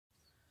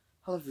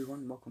Hello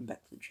everyone, welcome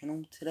back to the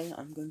channel. Today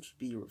I'm going to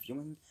be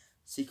reviewing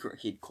Secret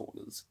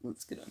Headquarters.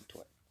 Let's get into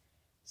it.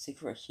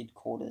 Secret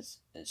Headquarters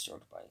is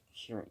directed by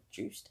Henry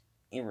Joost,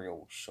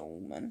 Ariel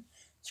Schulman,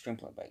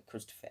 screenplay by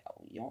Christopher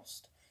L.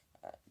 Yost,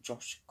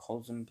 Josh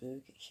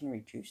Kozenberg,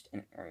 Henry Joost,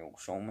 and Ariel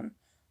Schulman.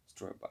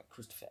 Story by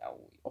Christopher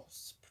L.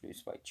 Yost,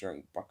 produced by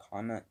Jerry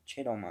Bruckheimer,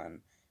 Chad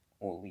Oman,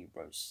 Orly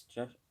Rose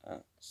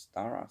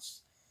Staras,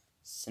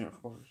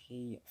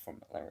 cinematography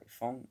from Larry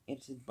Fong,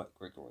 edited by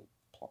Gregory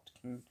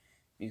Plotkin,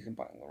 music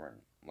by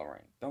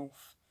Lorraine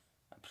Belf,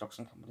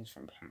 production companies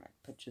from Paramount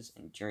Pictures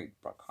and Jerry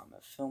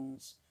Bruckheimer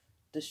Films,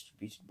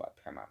 distributed by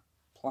Paramount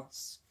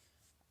Plus,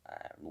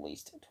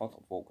 released 12th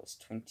of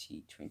August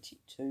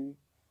 2022,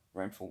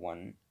 ran for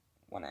 1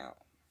 hour,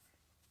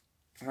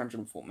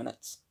 104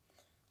 minutes,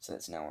 so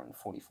that's an hour and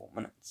 44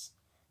 minutes.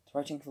 The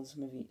rating for this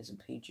movie is a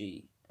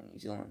PG in New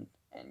Zealand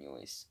and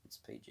US it's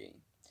PG.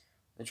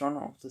 The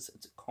genre of this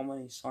is a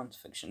comedy, science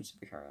fiction,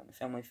 superhero, and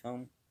family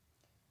film.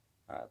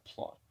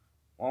 Plot.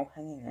 While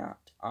hanging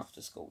out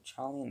after school,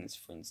 Charlie and his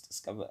friends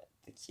discover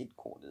the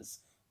headquarters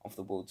of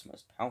the world's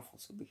most powerful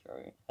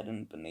superhero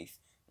hidden beneath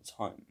its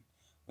home.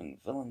 When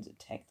villains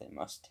attack, they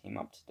must team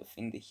up to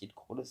defend the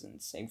headquarters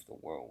and save the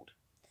world.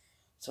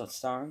 So it's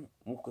starring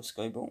Walker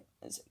Scobell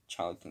as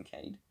Charlie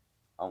Kincaid,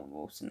 Owen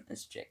Wilson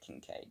as Jack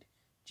Kincaid,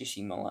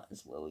 Jesse Miller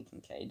as Lily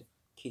Kincaid,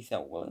 Keith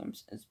L.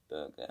 Williams as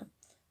Burger,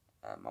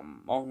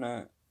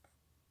 Mamona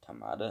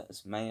Tamada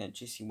as Mayor,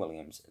 Jesse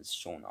Williams as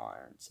Sean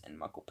Irons, and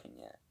Michael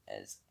Pena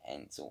as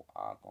Ansel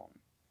Argon.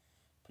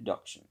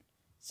 Production.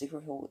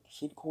 Secret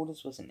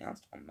Headquarters was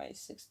announced on May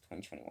 6,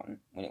 2021,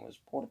 when it was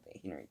reported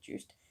that Henry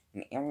Joost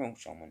and Ariel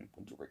Schulman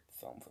would direct the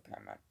film for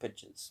Paramount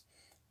Pictures.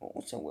 Will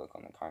also work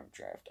on the current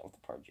draft of the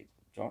project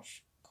with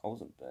Josh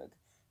Kozenberg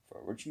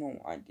for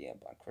original idea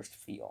by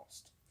Christopher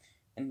Yost.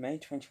 In May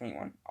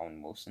 2021,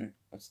 Owen Wilson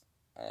was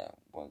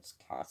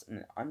cast in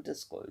an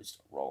undisclosed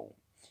role.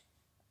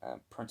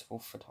 Principal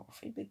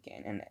photography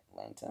began in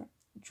Atlanta,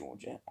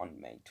 Georgia on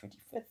May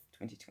 25th,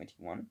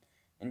 2021.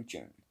 In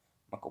June,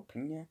 Michael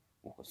Pena,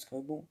 Walker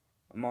Scobell,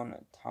 Ramona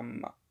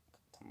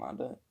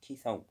Tamada,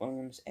 Keith L.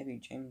 Williams, Abby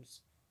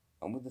James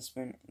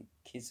Witherspoon, and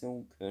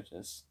Kizil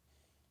Curtis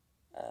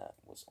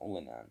was all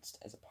announced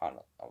as a part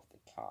of the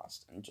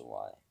cast in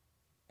July.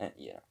 In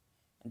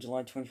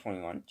July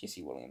 2021,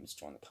 Jesse Williams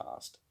joined the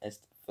cast as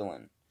the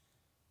villain.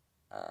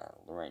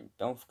 Lorraine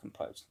Belf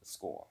composed the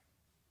score.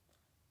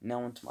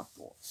 Now on to my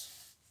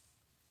thoughts.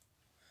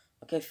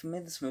 Okay, for me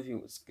this movie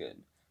was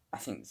good. I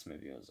think this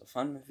movie was a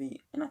fun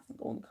movie, and I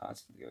think all the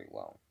cast did very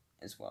well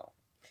as well.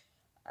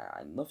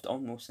 I loved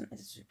Owen Wilson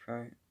as a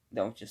superhero.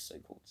 That was just so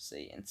cool to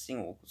see, and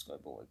seeing Walker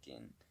Scobell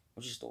again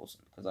was just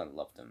awesome because I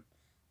loved him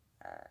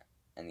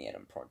in the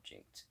Adam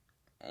Project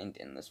and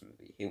in this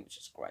movie. He was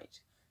just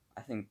great.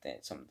 I think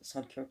that some of the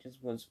side characters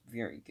was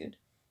very good,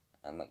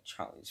 like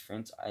Charlie's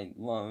friends. I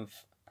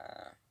love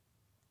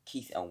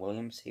Keith L.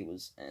 Williams. He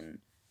was in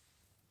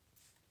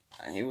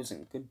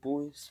Good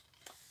Boys.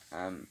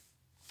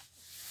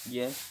 He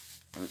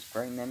was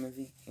great in that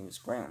movie. He was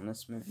great in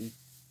this movie.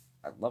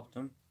 I loved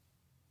him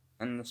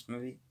in this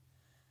movie.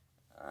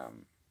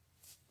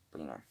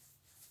 But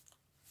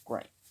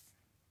great.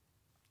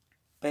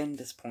 Bad and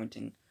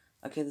disappointing.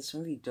 Okay, this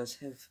movie does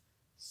have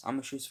some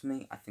issues for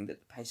me. I think that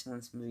the pacing of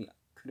this movie I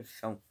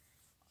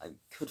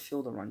could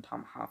feel the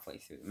runtime halfway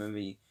through the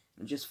movie,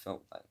 and it just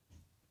felt like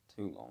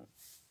too long.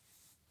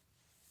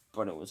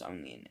 But it was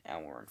only an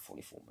hour and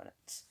 44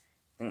 minutes.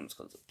 I think it was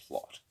because of the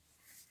plot.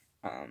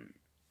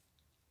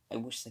 I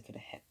wish they could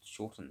have had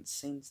shortened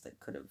scenes that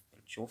could have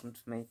been shortened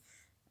for me,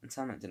 and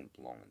some that didn't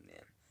belong in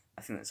there.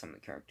 I think that some of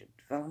the character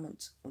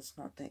development was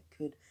not that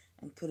good,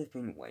 and could have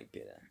been way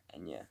better,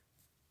 and yeah,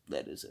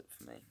 that is it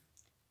for me.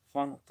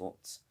 Final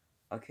thoughts.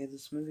 Okay,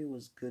 this movie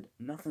was good,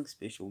 nothing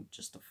special,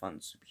 just a fun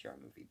superhero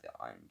movie that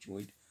I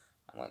enjoyed.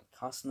 I like the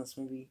cast in this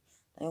movie,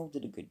 they all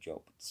did a good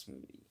job with this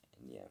movie,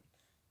 and yeah,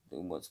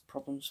 there was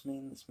problems for me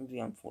in this movie,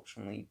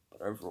 unfortunately,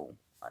 but overall,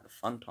 I had a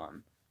fun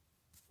time,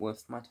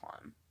 worth my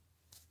time.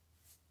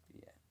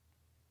 Yeah,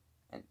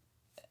 and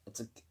it's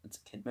a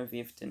kid movie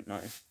if you didn't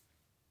know.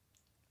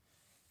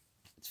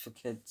 It's for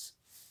kids.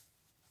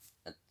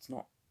 It's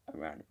not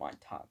around my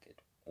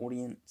target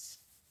audience.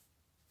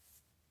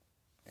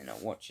 And I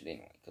watch it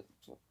anyway because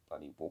it's with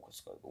bloody Walker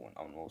Scobell and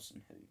Owen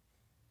Wilson, who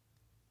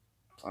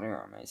bloody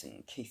are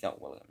amazing. Keith L.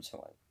 Williams,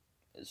 who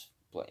is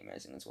bloody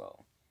amazing as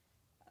well.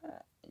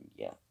 And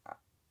yeah,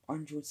 I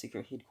enjoyed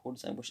Secret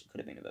Headquarters. I wish it could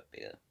have been a bit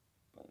better,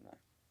 but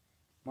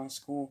my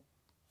score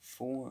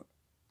for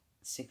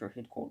Secret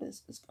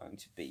Headquarters is going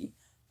to be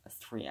a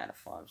 3 out of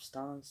 5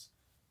 stars.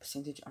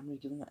 Percentage, I'm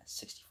giving it a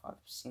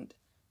 65%.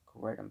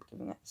 Grade, I'm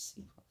giving it a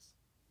C+.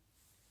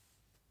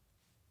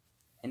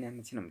 And out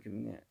of 10, I'm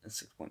giving it a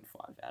 6.5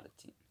 out of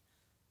 10.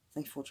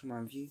 Thanks for watching my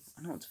review.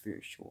 I know it's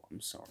very short, I'm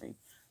sorry.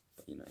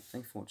 But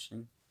thanks for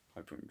watching.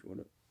 Hope you enjoyed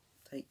it.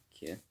 Take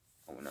care.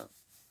 Oh no.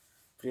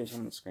 Videos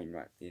on the screen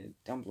right there.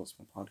 Down below is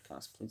my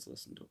podcast. Please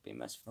listen to it. Be a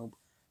massive help.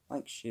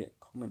 Like, share,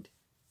 comment,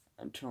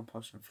 and turn on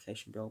post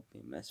notification bell. Be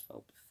a massive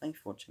help. Thanks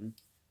for watching.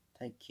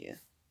 Take care.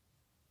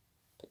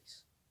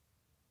 Peace.